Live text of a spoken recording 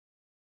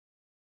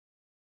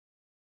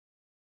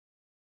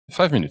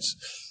5 minutes.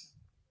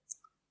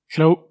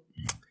 Hello.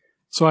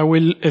 So I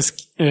will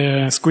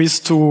squeeze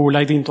 2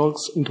 lightning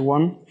talks into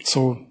one,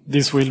 so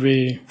this will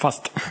be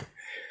fast.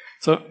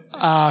 So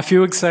a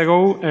few weeks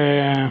ago,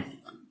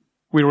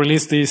 we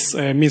released this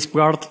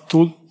MISP-Guard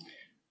tool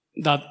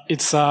that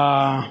it's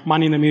a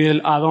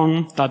man-in-the-middle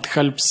add-on that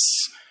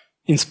helps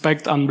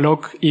inspect and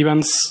block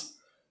events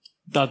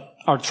that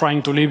are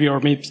trying to leave your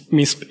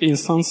MISP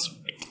instance.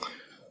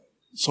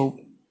 So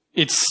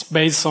it's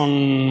based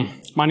on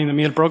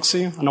man-in-the-middle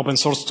proxy, an open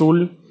source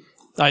tool.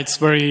 It's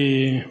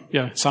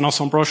it's an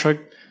awesome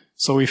project.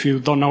 So if you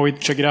don't know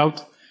it, check it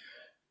out.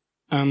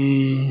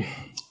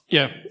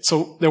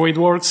 So the way it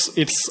works,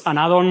 it's an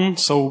add-on.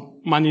 So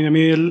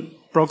man-in-the-middle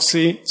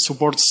proxy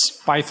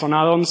supports Python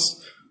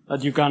add-ons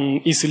that you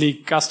can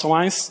easily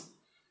customize.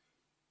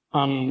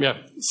 And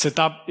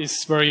setup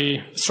is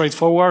very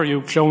straightforward.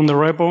 You clone the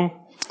repo,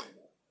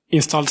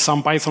 install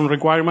some Python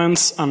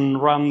requirements,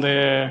 and run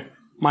the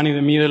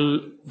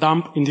man-in-the-middle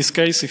dump. In this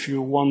case, if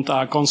you want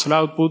a console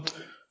output,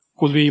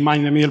 could be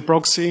man-in-the-middle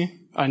proxy,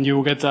 and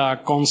you get a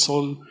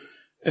console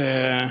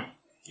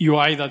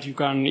UI that you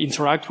can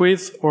interact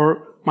with,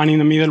 or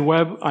man-in-the-middle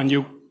web, and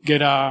you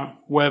get a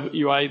web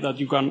UI that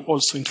you can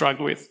also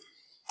interact with.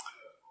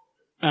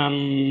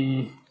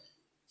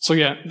 So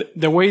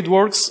the way it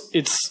works,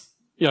 it's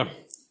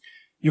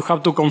you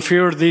have to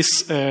configure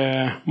this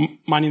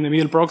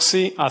man-in-the-middle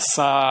proxy as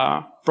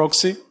a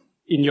proxy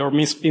in your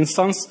MISP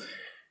instance,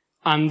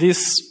 and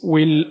this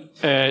will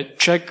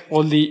check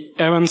all the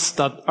events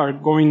that are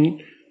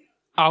going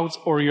out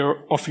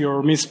of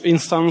your MISP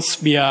instance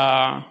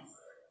via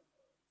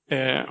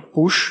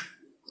push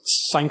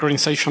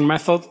synchronization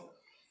method.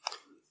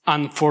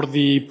 And for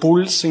the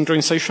pull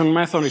synchronization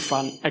method, if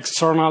an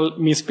external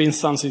MISP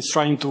instance is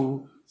trying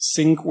to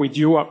sync with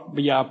you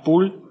via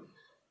pull,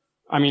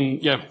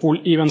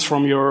 pull events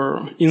from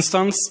your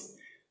instance,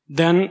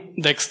 then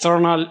the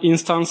external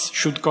instance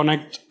should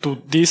connect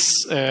to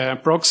this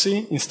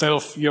proxy instead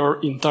of your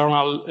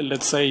internal,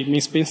 let's say,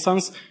 MISP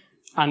instance,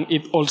 and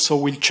it also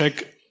will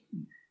check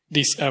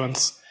these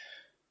events.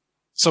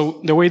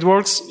 So the way it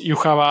works, you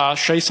have a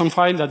JSON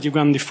file that you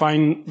can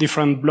define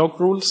different block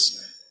rules.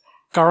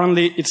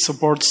 Currently, it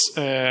supports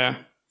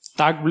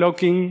tag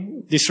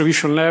blocking,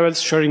 distribution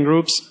levels, sharing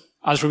groups,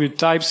 attribute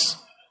types,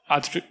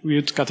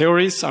 attribute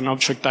categories, and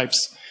object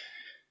types.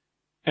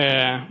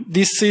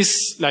 This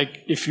is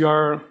like if you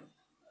are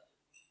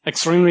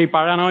extremely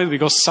paranoid,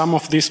 because some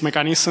of these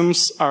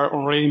mechanisms are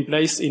already in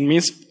place in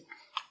MISP.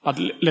 But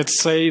let's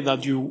say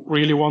that you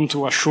really want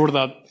to assure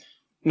that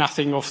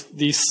nothing of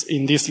this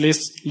in this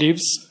list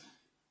lives,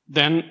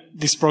 then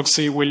this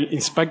proxy will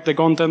inspect the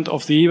content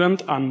of the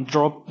event and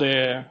drop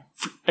the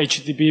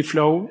HTTP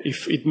flow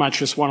if it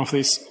matches one of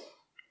these.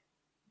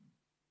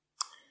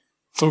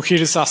 So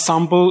here is a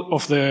sample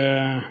of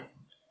the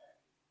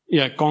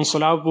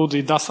console output.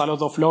 It does a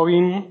lot of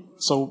logging.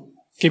 So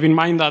keep in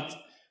mind that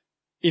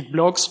it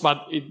blocks,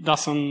 but it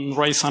doesn't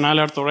raise an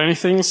alert or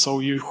anything. So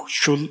you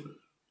should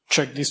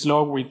check this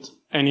log with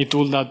any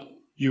tool that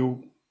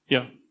you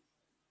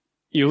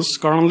use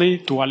currently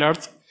to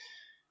alert.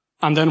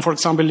 And then, for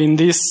example, in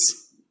this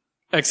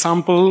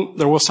example,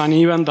 there was an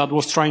event that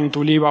was trying to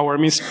leave our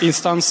MISP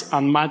instance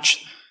and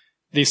match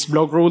this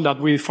block rule that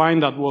we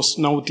defined that was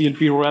no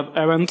TLP read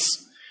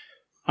events.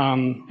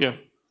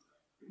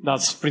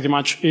 That's pretty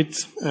much it.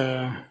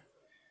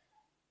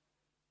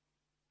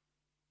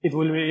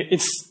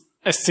 It's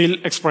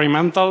still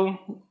experimental.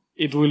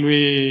 It will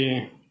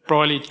be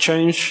probably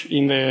changed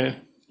in the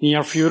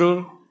near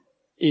future,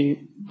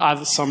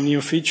 add some new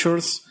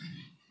features.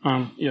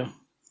 I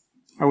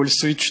will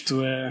switch to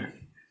the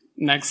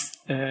next.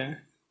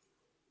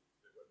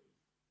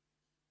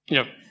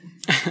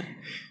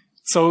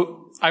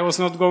 So I was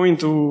not going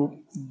to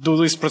do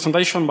this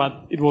presentation,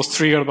 but it was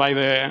triggered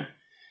by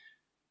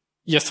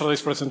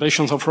yesterday's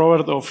presentations of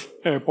Robert of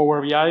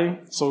Power BI.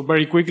 So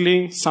very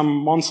quickly, some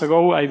months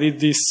ago, I did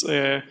this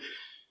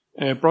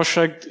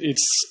project.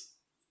 It's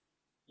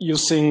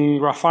using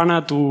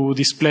Grafana to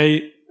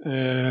display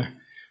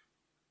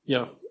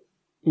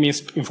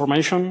MISP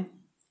information.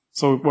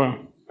 So,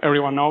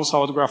 everyone knows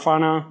about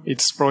Grafana.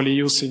 It's probably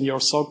used in your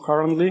SOC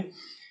currently.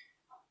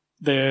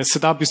 The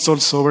setup is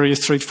also very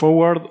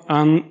straightforward,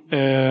 and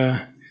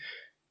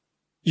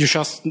you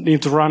just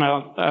need to run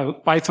a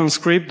Python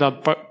script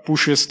that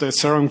pushes the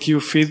SerumQ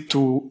feed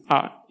to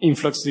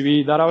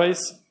InfluxDB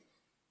database.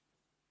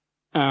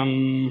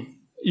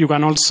 You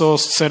can also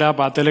set up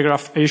a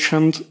Telegraph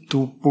agent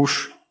to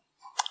push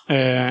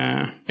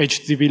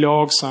HTTP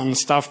logs and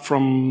stuff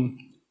from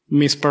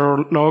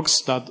MISP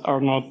logs that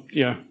are not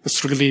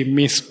strictly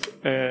MISP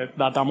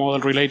data model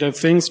related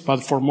things,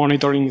 but for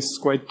monitoring it's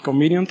quite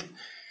convenient.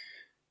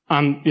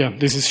 And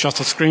this is just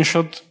a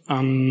screenshot,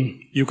 and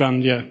you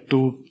can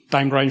do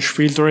time range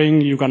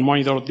filtering. You can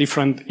monitor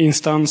different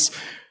instance,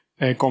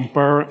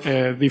 compare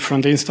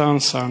different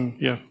instance, and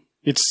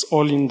it's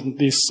all in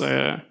this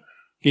GitHub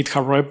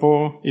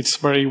repo. It's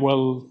very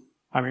well.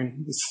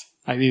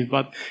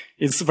 But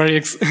it's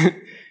very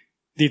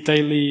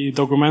detailedly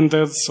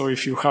documented. So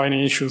if you have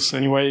any issues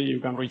anyway, you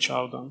can reach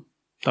out, and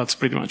that's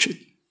pretty much it.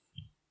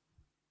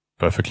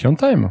 Perfectly on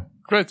time.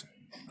 Great.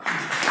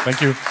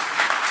 Thank you.